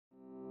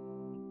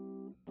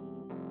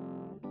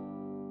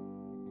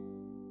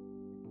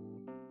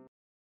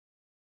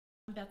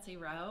I'm Betsy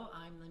Rowe.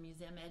 I'm the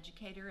museum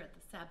educator at the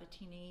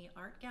Sabatini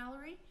Art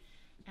Gallery,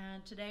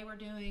 and today we're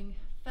doing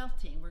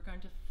felting. We're going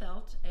to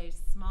felt a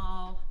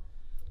small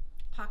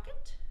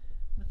pocket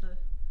with a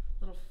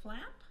little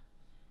flap,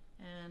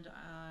 and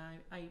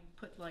I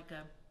put like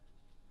a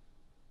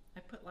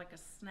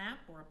snap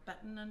or a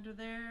button under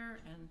there,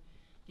 and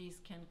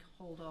these can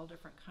hold all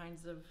different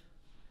kinds of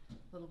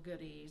little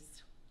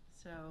goodies.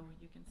 So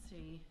you can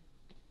see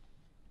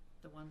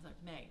the ones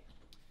I've made.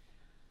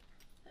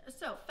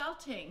 So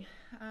felting,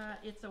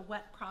 it's a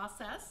wet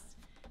process,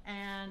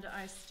 and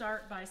I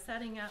start by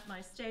setting up my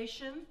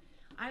station.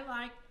 I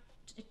like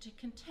to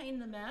contain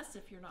the mess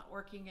if you're not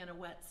working in a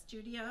wet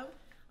studio.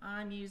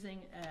 I'm using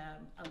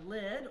a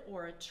lid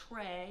or a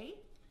tray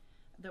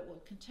that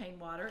will contain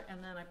water,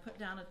 and then I put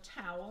down a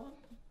towel.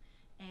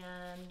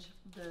 And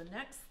the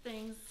next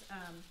things,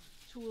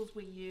 tools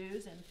we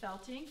use in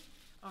felting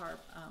are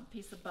a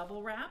piece of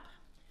bubble wrap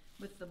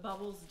with the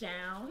bubbles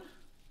down.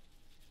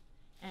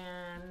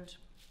 And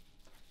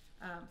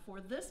for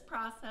this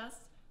process,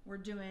 we're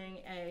doing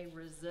a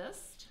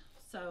resist.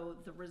 So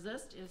the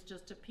resist is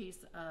just a piece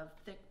of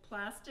thick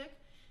plastic,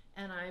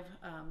 and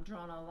I've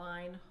drawn a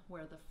line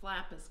where the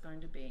flap is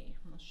going to be.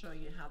 I'll show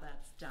you how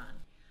that's done.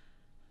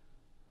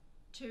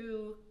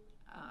 To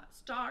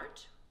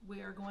start,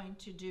 we are going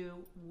to do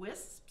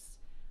wisps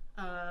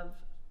of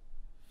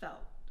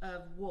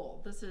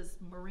wool. This is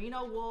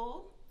merino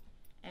wool,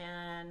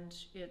 and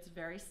it's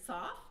very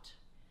soft,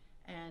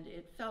 and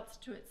it felts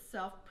to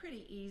itself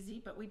pretty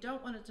easy, but we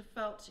don't want it to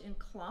felt in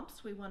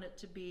clumps. We want it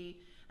to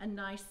be a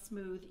nice,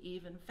 smooth,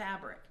 even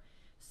fabric.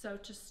 So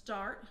to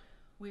start,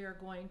 we are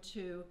going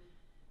to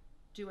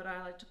do what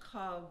I like to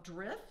call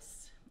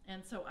drifts.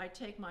 And so I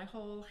take my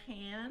whole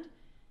hand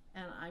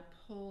and I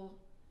pull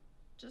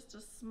just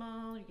a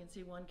small, you can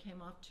see one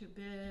came off too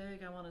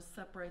big. I want to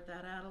separate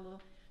that out a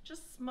little.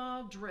 Just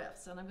small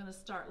drifts, and I'm going to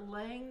start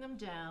laying them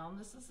down.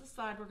 This is the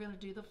side we're going to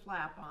do the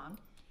flap on.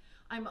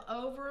 I'm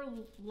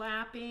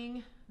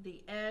overlapping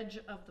the edge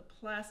of the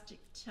plastic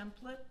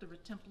template, the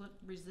template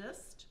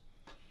resist,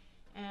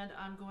 and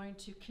I'm going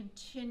to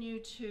continue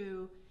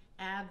to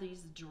add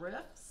these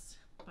drifts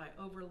by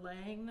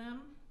overlaying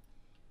them,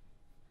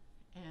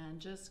 and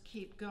just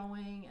keep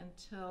going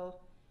until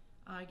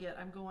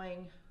I'm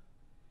going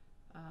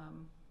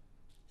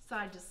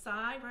side to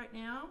side right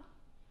now.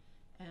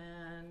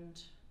 And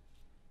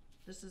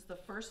this is the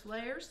first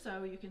layer,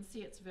 so you can see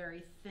it's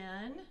very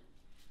thin.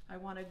 I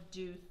want to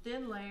do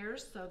thin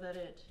layers so that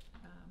it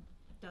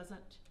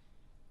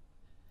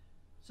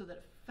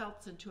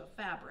felts into a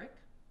fabric.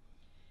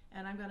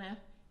 And I'm going to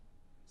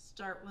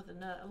start with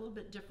a little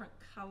bit different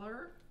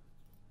color.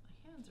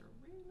 My hands are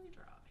really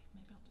dry.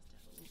 Maybe I'll just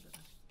add a little bit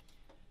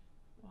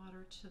of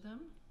water to them.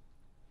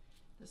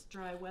 This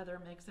dry weather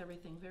makes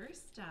everything very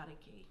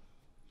staticky.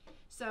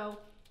 So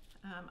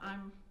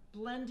I'm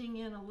blending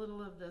in a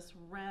little of this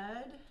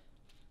red.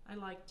 I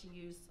like to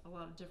use a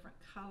lot of different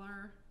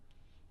color,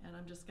 and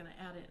I'm just going to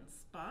add it in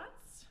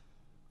spots.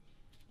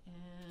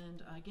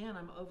 And again,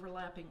 I'm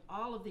overlapping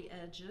all of the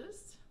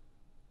edges,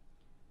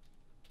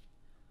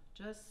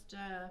 just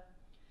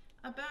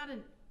about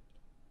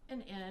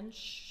an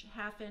inch,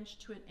 ½ inch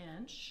to an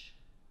inch.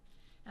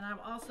 And I'm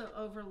also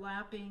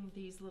overlapping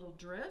these little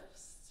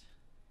drifts.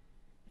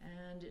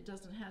 And it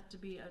doesn't have to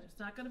be, it's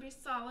not going to be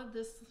solid,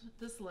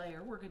 this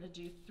layer. We're going to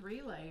do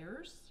 3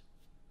 layers.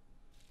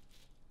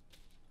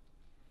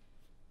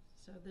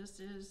 So this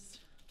is,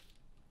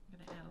 I'm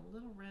going to add a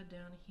little red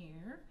down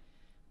here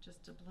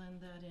just to blend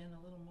that in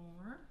a little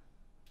more.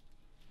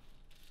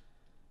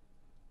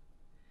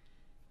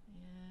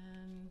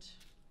 And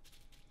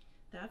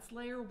that's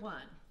layer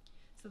 1.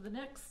 So the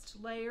next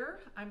layer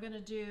I'm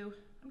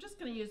just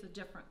going to use a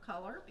different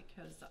color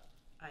because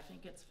I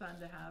think it's fun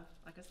to have,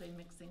 like I say,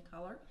 mixing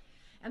color.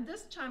 And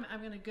this time I'm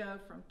going to go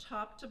from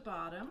top to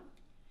bottom,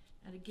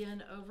 and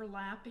again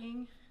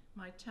overlapping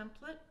my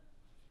template.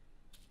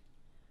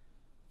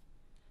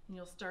 And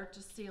you'll start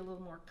to see a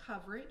little more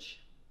coverage.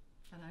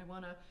 And I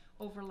want to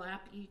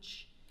overlap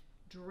each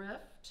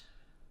drift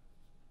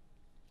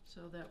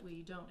so that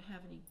we don't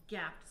have any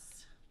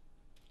gaps.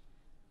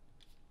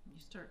 And you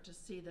start to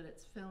see that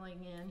it's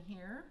filling in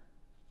here.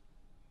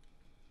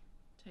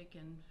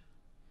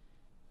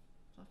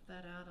 Fluff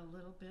that out a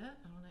little bit.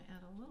 I want to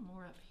add a little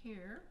more up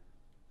here.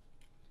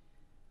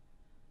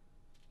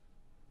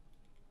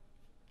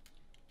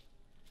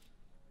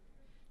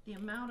 The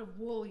amount of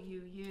wool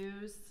you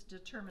use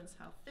determines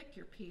how thick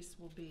your piece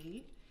will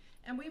be.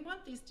 And we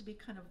want these to be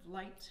kind of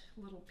light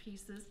little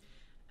pieces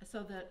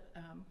so that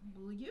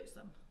we'll use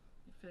them.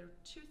 If they're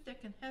too thick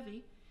and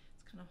heavy,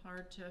 it's kind of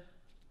hard to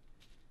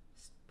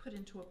put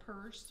into a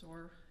purse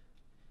or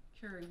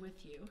carry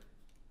with you.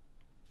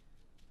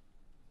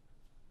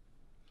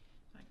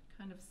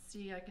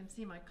 I can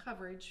see my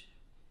coverage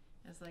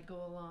as I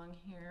go along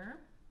here.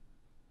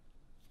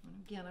 And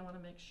again, I want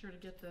to make sure to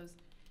get those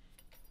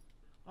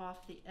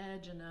off the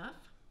edge enough.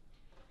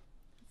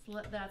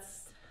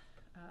 That's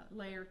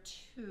layer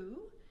 2.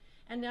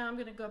 And now I'm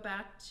going to go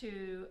back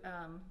to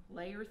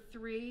layer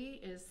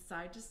 3 is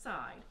side to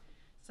side.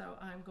 So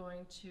I'm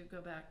going to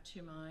go back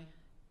to my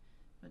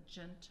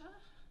magenta,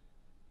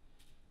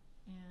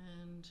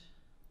 and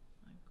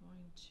I'm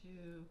going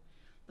to,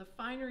 the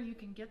finer you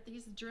can get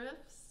these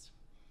drifts,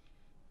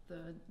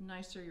 the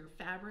nicer your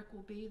fabric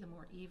will be, the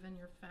more even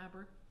your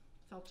fabric,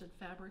 felted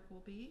fabric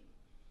will be.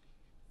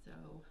 So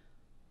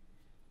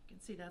you can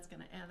see that's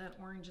going to add, that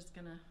orange is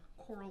going to,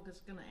 coral is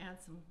going to add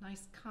some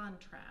nice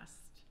contrast.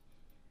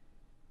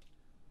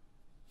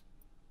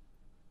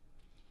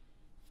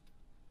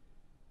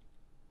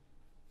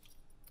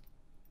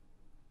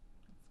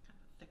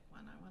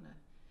 I want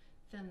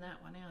to thin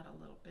that one out a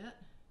little bit.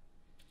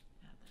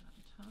 Add that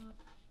on top.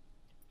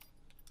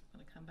 I'm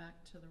going to come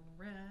back to the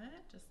red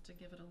just to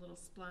give it a little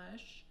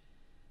splash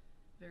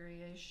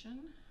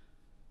variation.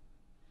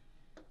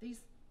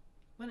 These,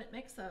 when it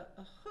makes a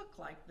hook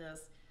like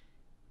this,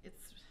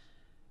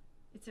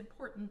 it's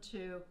important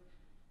to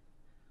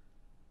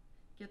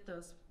get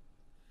those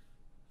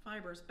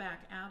fibers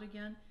back out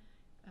again.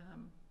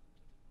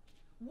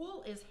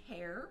 Wool is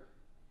hair,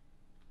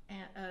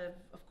 and,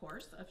 of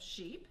course, of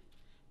sheep.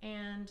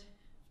 And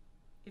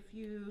if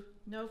you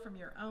know from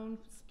your own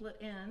split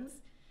ends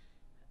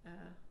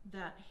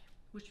that,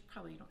 which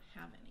probably you don't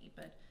have any,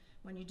 but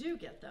when you do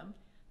get them,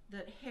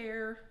 that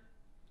hair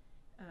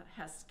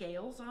has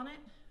scales on it.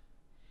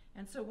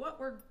 And so what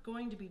we're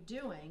going to be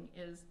doing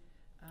is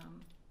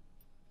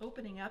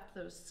opening up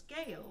those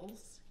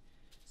scales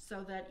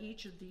so that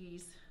each of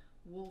these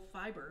wool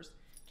fibers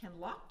can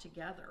lock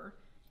together,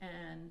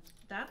 and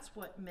that's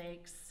what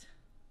makes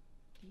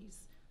these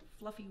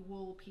fluffy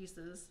wool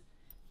pieces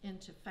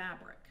into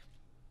fabric.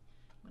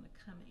 I'm going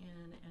to come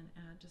in and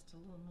add just a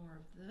little more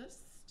of this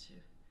to,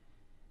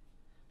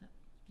 that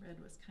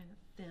red was kind of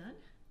thin.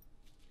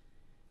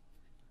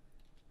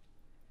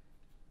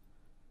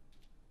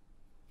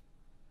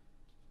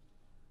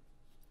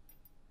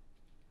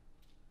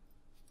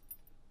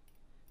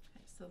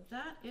 Okay, so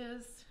that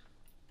is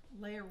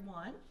layer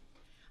one.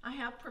 I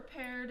have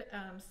prepared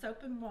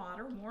soap and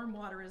water. Warm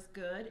water is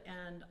good,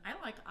 and I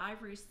like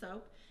ivory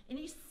soap.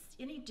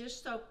 Any dish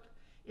soap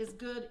is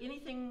good,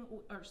 anything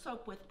or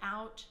soap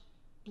without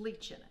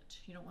bleach in it.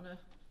 You don't want to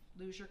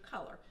lose your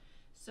color.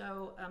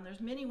 So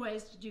there's many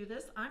ways to do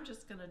this. I'm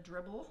just going to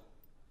dribble.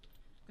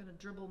 I'm going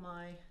to dribble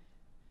my,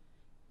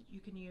 you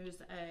can use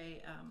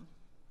a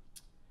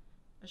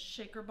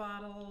shaker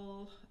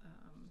bottle.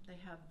 They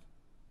have,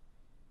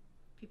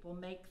 people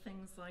make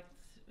things like,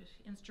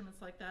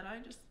 instruments like that. I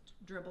just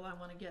dribble. I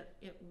want to get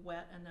it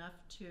wet enough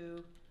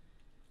to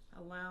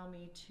allow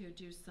me to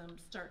do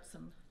start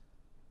some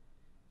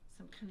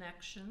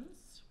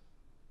connections.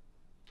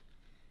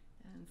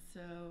 And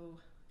so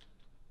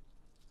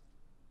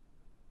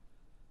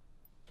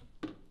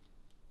just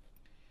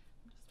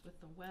with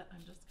the wet,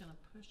 I'm just going to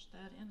push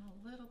that in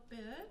a little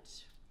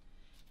bit,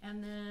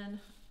 and then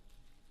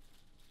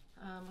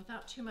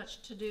without too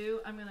much to do,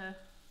 I'm going to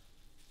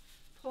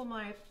pull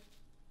my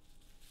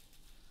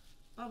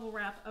bubble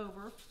wrap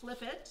over,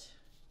 flip it,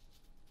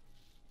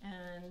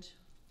 and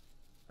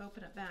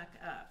open it back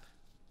up.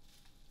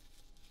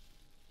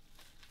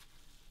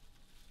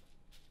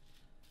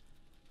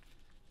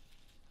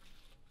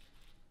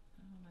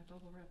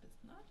 Bubble wrap is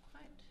not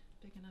quite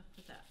big enough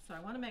for that. So I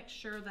want to make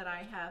sure that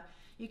I have,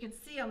 you can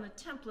see on the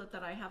template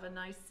that I have a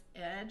nice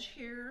edge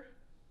here.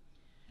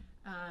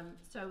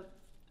 So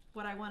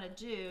what I want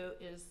to do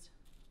is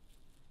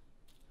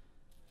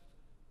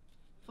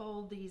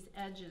fold these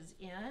edges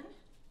in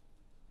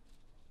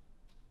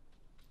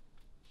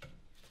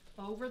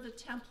over the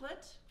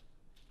template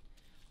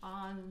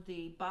on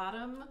the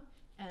bottom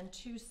and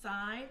two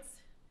sides.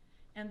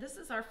 And this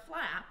is our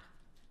flap.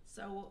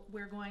 So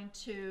we're going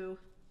to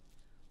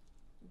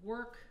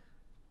work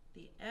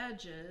the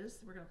edges.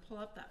 We're going to pull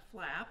up that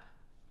flap,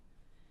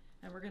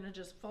 and we're going to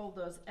just fold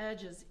those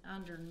edges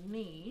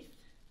underneath.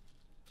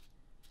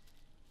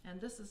 And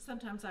this is,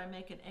 sometimes I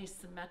make an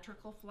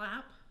asymmetrical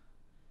flap,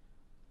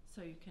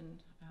 so you can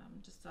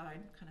decide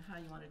kind of how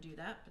you want to do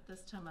that. But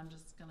this time I'm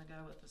just going to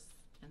go with this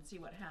and see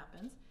what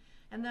happens.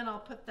 And then I'll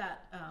put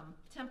that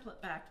template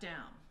back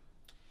down.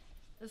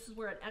 This is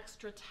where an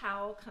extra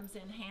towel comes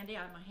in handy.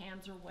 My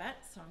hands are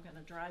wet, so I'm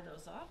going to dry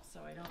those off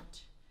so I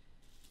don't.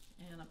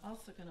 And I'm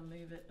also going to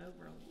move it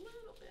over a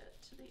little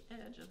bit to the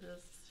edge of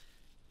this.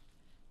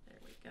 There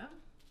we go.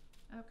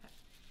 Okay.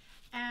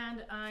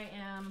 And I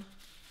am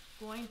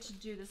going to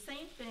do the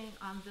same thing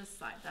on this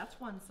side. That's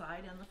one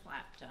side and the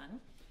flap done.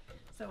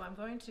 So I'm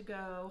going to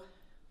go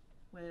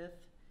with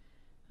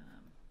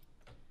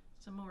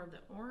some more of the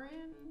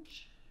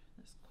orange,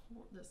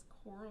 this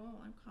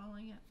coral I'm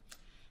calling it.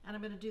 And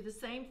I'm going to do the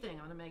same thing.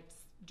 I'm going to make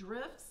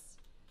drifts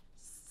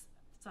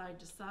side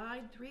to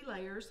side, 3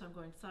 layers. So I'm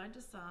going side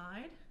to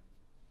side.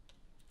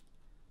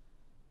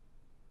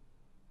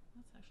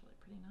 That's actually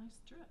a pretty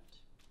nice drift.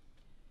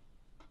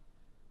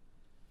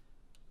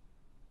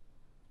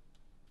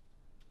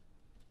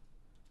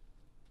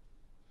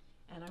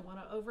 And I want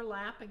to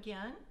overlap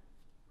again.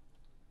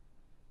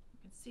 You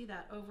can see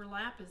that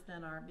overlap is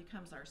then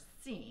becomes our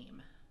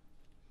seam.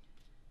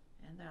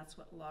 And that's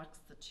what locks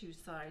the two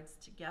sides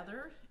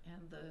together.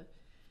 And the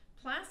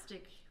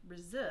plastic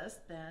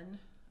resist then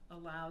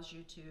allows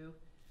you to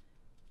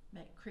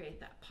create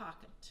that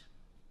pocket.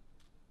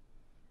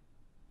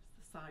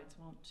 The sides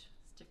won't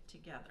stick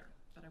together,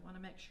 but I want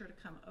to make sure to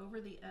come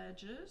over the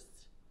edges.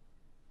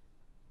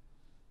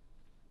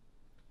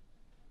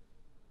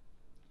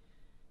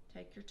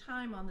 Take your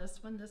time on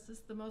this one. This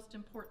is the most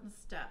important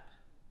step.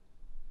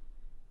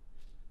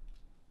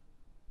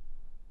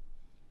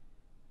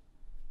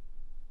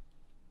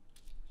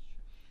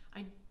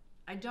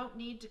 I don't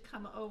need to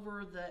come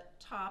over the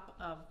top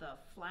of the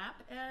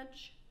flap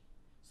edge,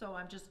 so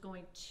I'm just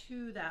going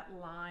to that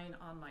line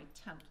on my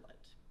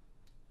template.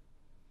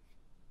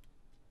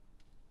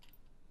 Okay,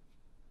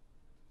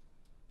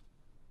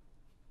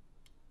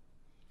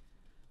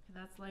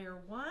 that's layer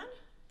 1,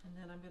 and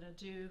then I'm going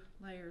to do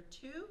layer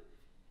 2.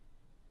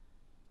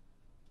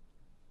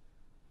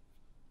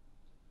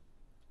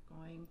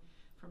 Going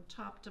from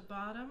top to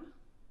bottom.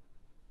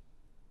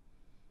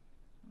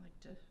 I like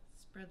to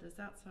spread this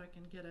out so I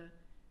can get a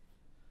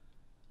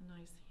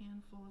nice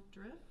handful of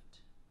drift.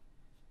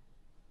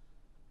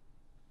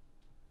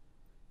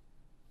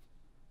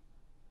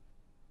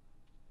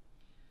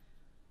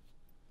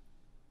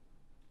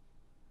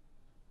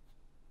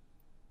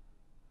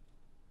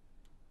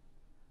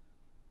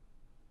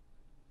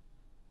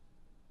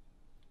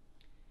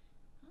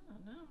 Oh,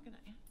 now I'm going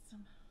to add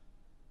some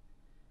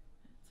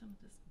of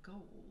this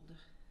gold.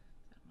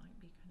 That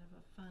might be kind of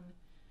a fun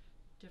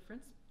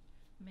difference.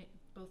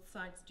 Both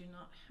sides do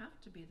not have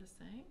to be the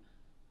same.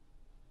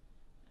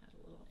 Add a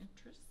little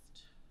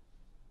interest.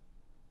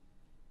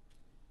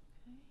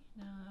 Okay,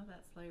 now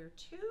that's layer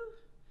 2.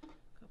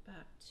 Go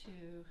back to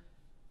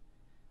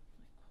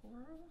my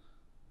coral.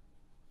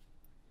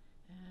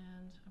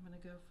 And I'm going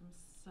to go from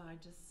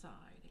side to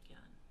side again.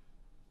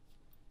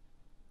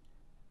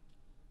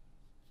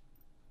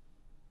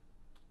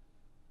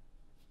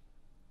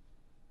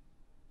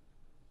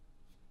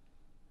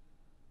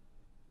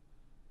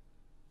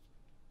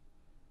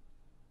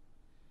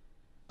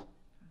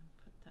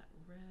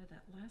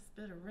 That last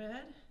bit of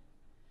red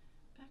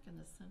back in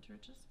the center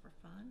just for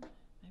fun.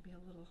 Maybe add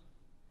a little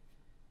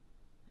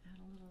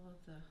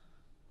of the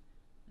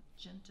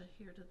magenta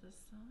here to this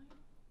side.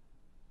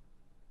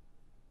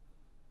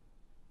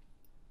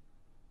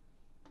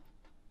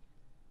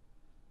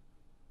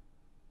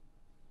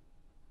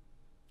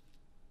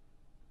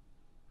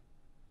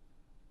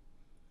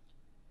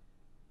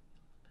 A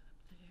little bit up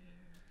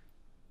there.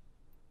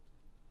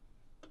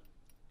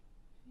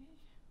 Okay.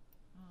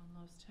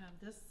 Almost have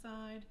this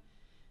side.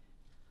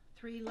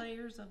 3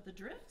 layers of the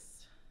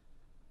drifts.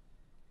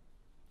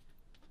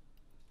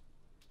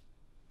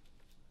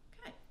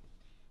 Okay,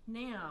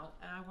 now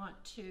I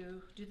want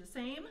to do the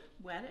same,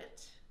 wet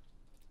it.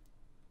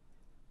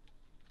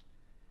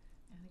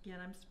 And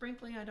again, I'm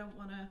sprinkling. I don't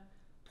want to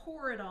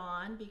pour it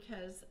on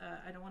because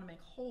I don't want to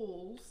make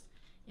holes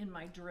in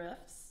my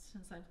drifts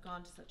since I've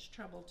gone to such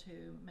trouble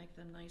to make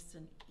them nice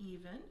and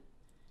even.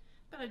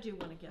 But I do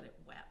want to get it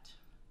wet.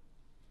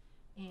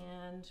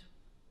 And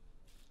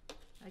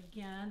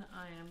again,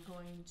 I am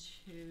going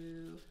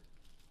to,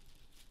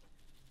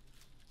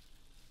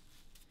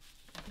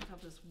 I think I'll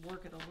just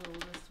work it a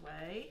little this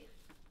way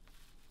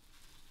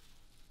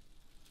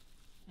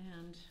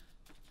and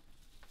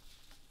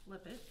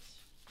flip it.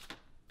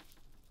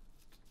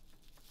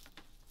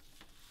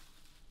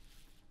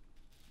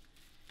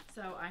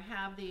 So I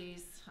have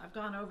these, I've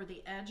gone over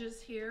the edges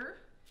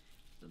here.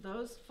 So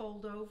those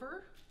fold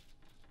over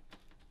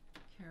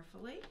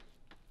carefully,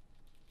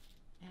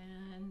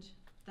 and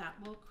that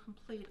will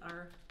complete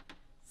our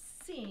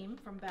seam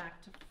from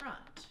back to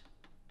front.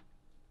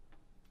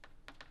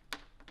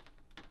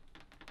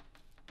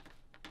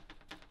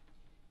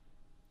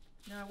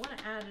 Now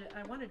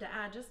I wanted to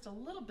add just a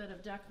little bit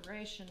of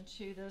decoration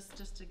to this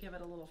just to give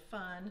it a little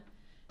fun.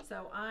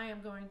 So I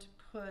am going to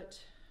put,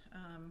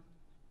 I'm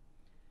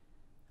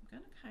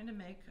going to kind of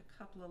make a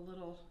couple of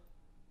little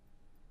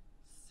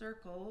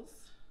circles,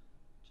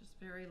 just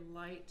very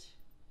light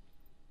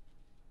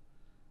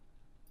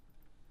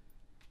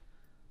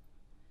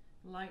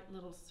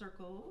little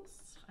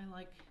circles. I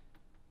like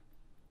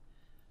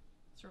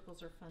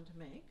circles, are fun to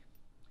make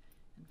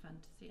and fun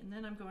to see. And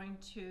then I'm going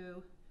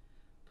to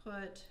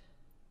put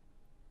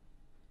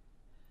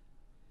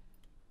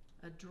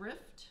a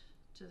drift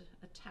to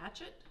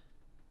attach it,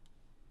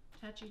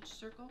 attach each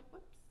circle.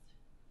 Whoops.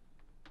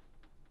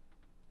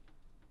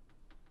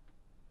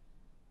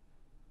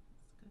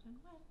 It's good and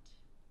wet.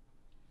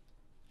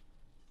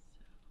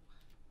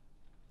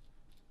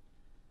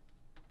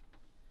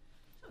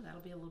 So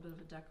that'll be a little bit of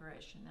a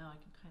decoration. Now I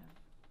can kind of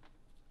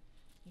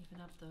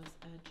even up those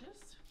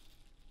edges.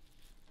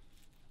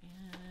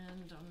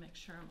 And I'll make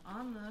sure I'm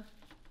on the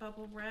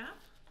bubble wrap.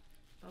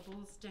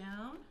 Bubbles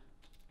down.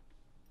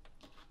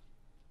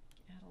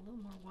 Add a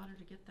little more water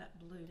to get that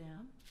blue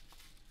down.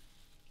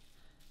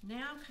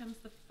 Now comes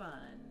the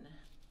fun.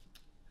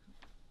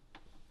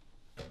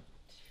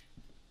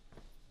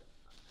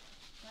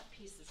 That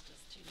piece is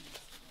just too nice.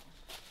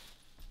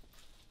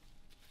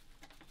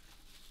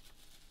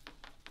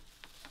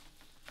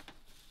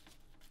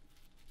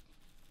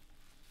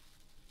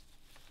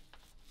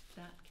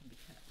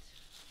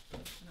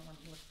 while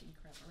I'm lifting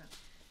crap around.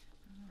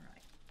 All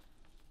right.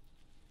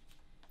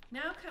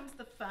 Now comes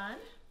the fun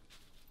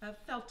of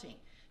felting.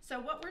 So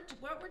what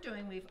we're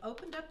doing, we've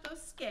opened up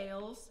those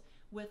scales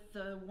with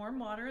the warm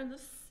water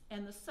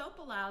and the soap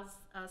allows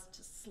us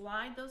to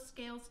slide those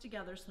scales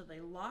together so they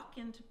lock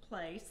into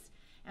place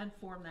and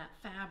form that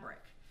fabric.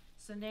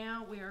 So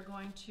now we are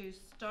going to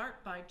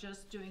start by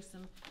just doing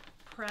some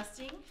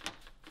pressing.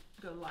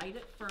 Go light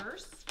at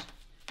first.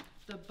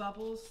 The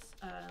bubbles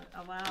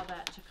allow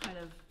that to kind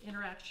of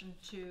interaction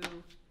to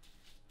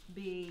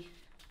be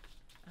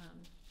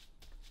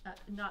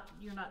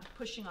you're not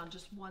pushing on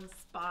just one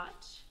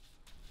spot.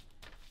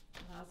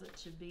 Allows it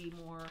to be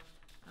more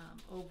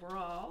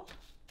overall.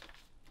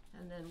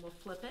 And then we'll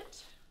flip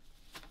it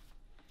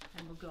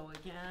and we'll go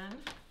again,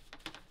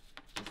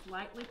 just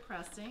lightly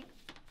pressing.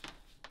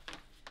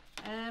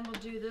 And we'll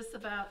do this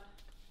about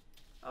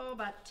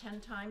 10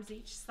 times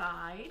each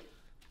side.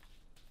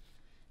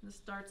 This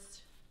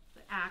starts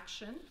the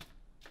action.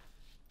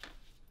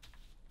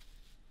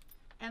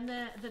 And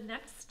then the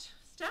next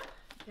step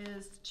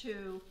is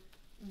to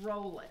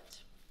roll it.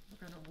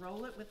 We're going to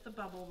roll it with the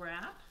bubble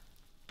wrap.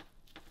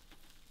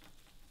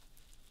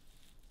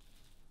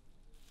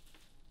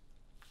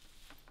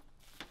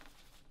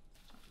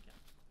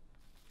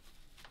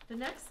 The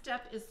next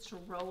step is to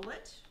roll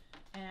it,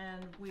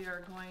 and we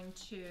are going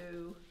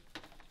to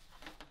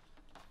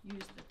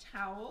use the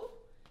towel,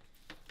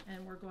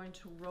 and we're going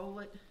to roll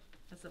it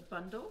as a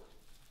bundle.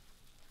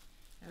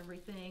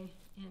 Everything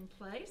in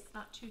place,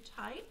 not too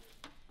tight.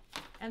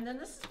 And then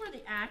this is where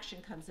the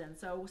action comes in.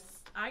 So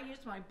I use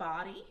my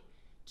body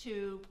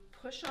to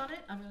push on it.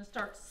 I'm going to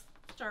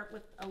start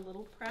with a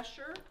little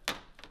pressure,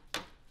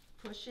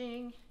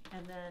 pushing,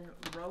 and then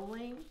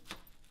rolling.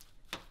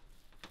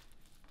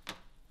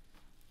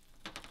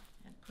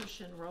 And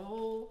push and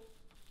roll.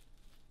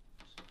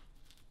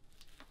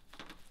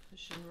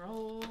 Push and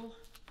roll.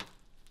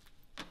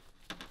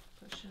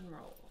 Push and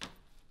roll.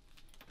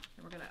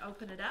 And we're going to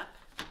open it up.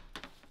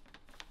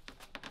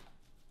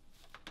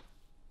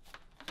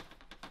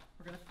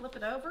 We're going to flip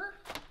it over,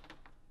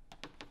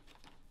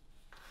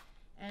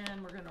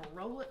 and we're going to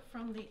roll it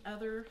from the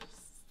other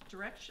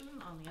direction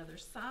on the other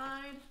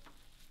side.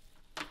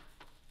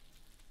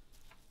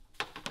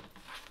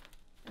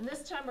 And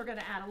this time we're going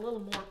to add a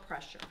little more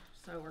pressure.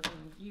 So we're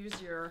going to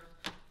use your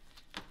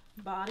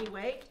body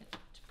weight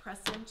to press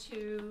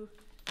into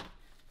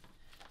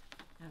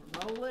and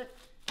roll it.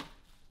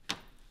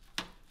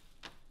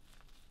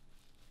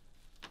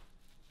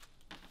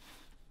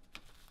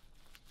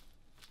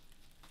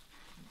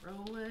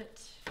 Roll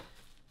it.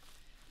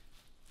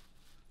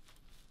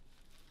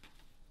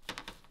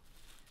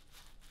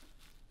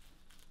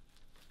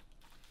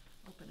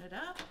 Open it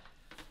up.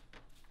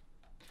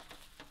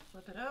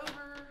 Flip it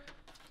over.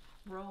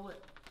 Roll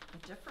it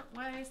a different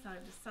way,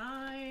 side to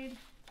side.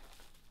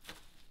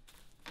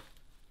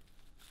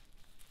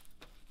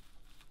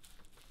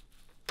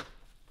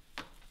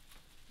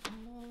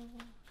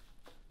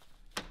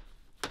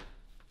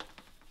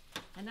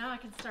 And now I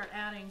can start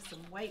adding some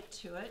weight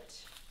to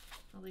it.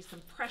 Release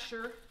some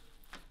pressure.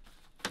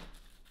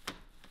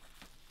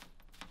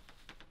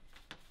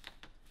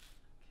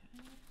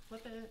 Okay,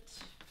 flip it.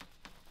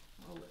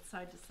 Roll it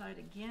side to side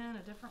again, a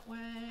different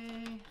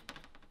way.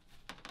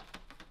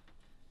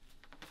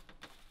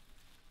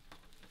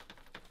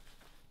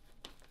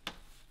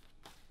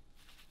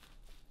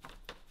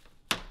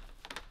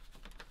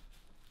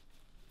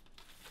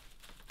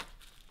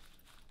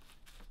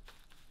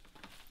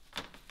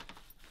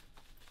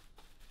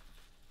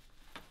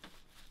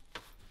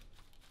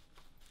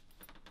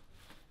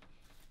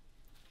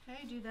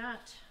 Do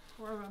that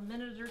for a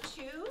minute or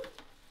two.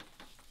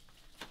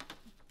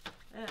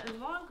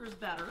 Longer is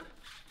better.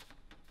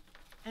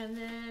 And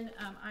then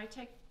I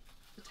take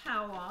the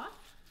towel off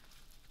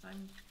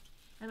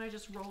and I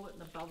just roll it in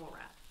the bubble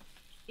wrap.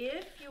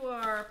 If you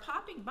are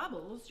popping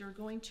bubbles, you're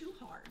going too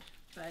hard.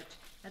 But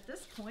at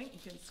this point, you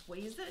can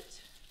squeeze it,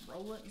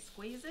 roll it and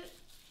squeeze it,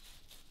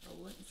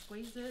 roll it and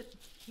squeeze it.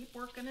 Keep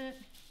working it.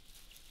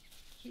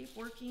 Keep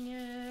working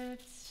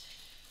it.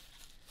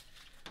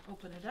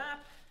 Open it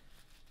up.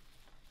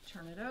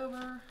 Turn it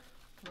over,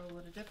 roll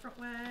it a different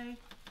way,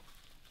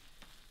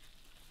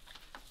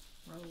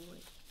 roll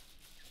it,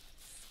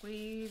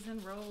 squeeze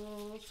and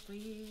roll,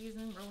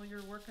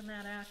 you're working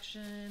that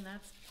action,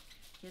 that's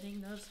getting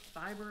those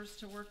fibers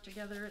to work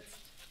together.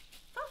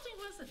 Felting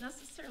wasn't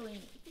necessarily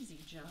an easy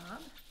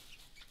job.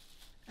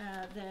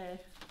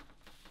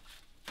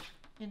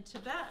 In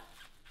Tibet,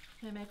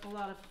 they make a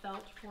lot of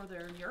felt for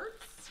their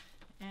yurts,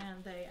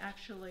 and they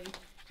actually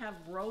have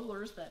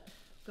rollers that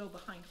go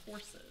behind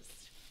horses.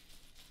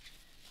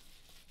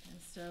 And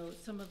so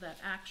some of that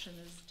action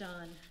is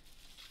done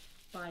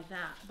by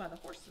the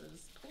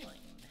horses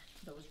pulling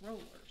those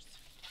rollers.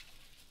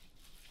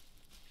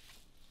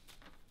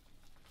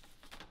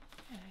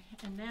 Okay,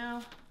 and now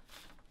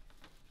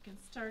you can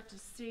start to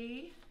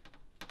see,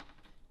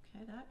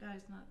 okay, that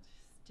guy's not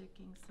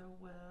sticking so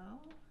well.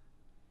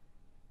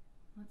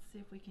 Let's see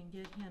if we can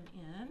get him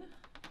in.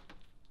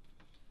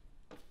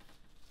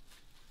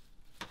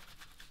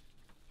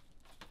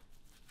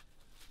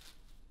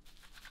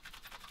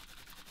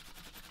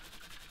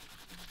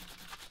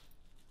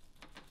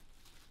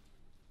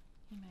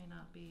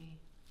 not be,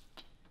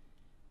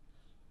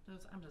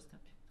 those, I'm just going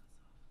to pick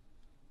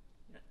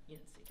those off. You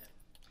didn't see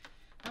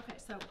that. Okay,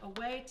 so a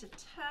way to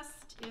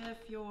test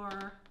if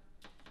your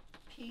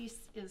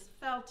piece is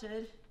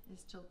felted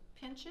is to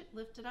pinch it,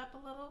 lift it up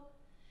a little.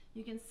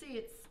 You can see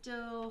it's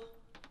still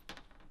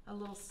a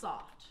little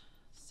soft.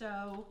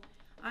 So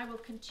I will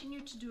continue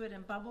to do it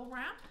in bubble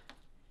wrap,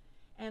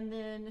 and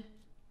then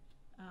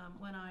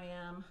when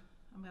I'm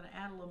going to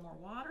add a little more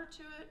water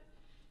to it.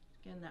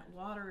 Again, that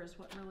water is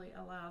what really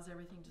allows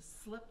everything to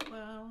slip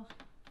well.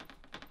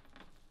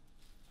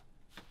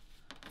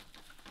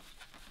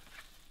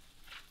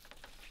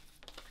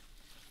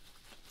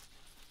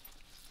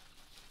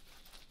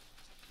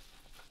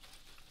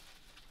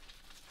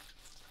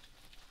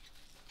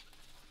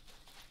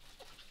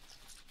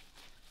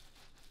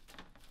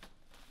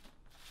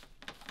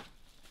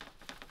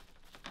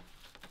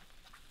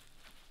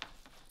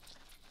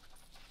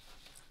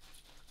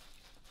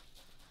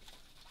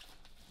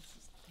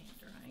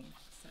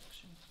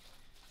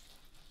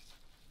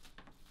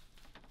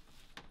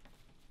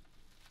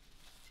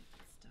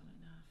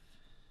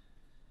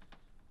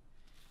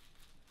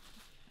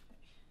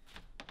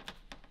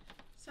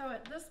 So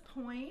at this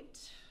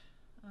point,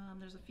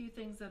 there's a few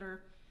things that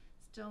are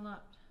still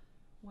not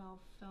well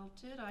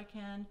felted. I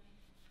can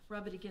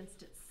rub it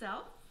against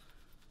itself.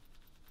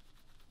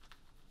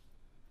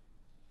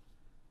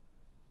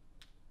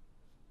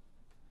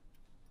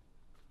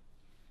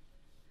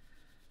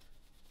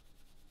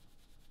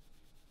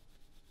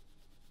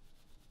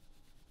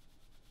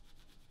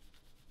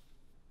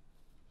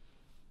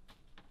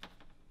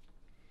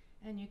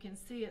 And you can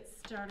see it's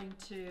starting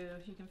to,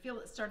 you can feel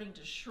it starting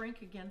to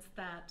shrink against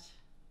that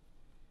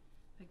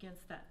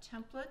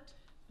template,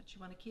 but you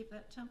want to keep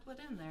that template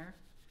in there.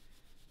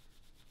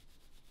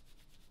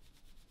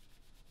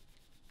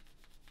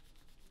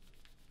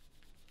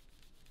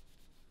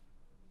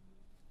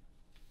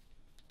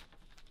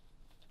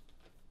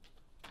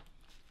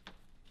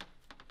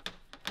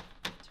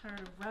 Tired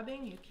of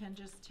rubbing, you can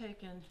just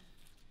take and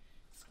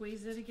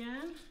squeeze it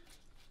again.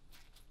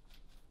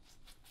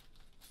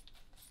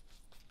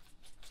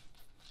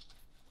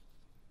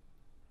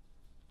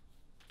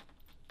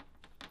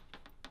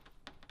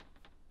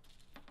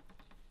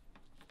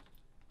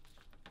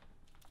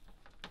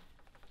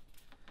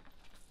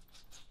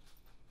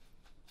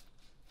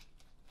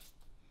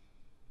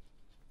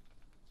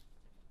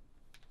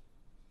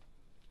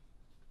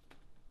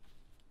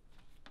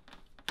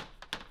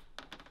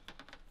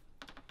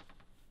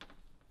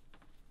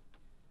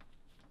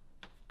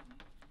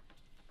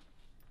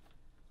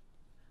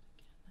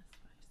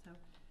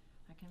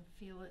 I can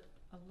feel it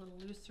a little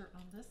looser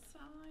on this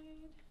side.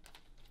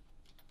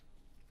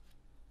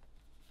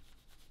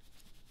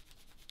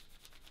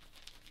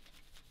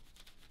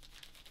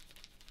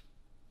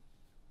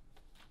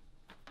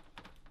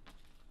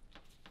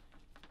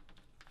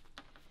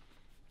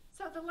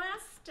 So the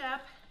last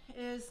step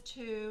is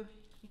to, you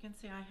can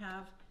see I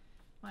have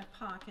my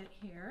pocket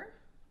here.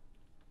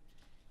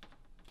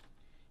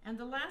 And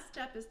the last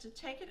step is to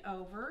take it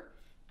over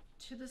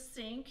to the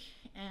sink,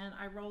 and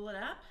I roll it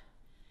up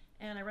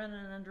and I run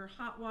it under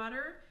hot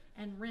water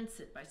and rinse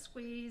it by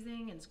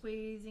squeezing and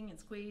squeezing and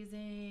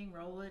squeezing,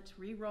 roll it,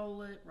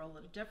 re-roll it, roll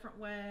it a different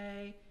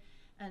way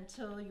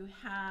until you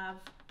have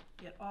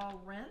it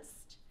all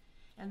rinsed,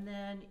 and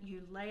then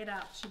you lay it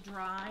out to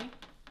dry.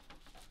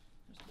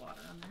 There's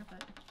water on there,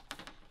 but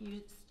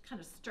you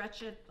kind of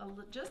stretch it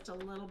just a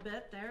little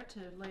bit there to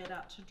lay it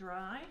out to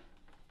dry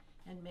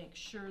and make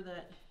sure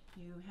that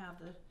you have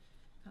the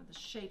kind of the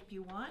shape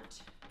you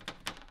want,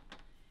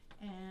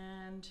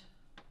 and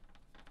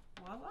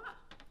voila,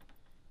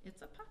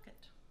 it's a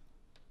pocket.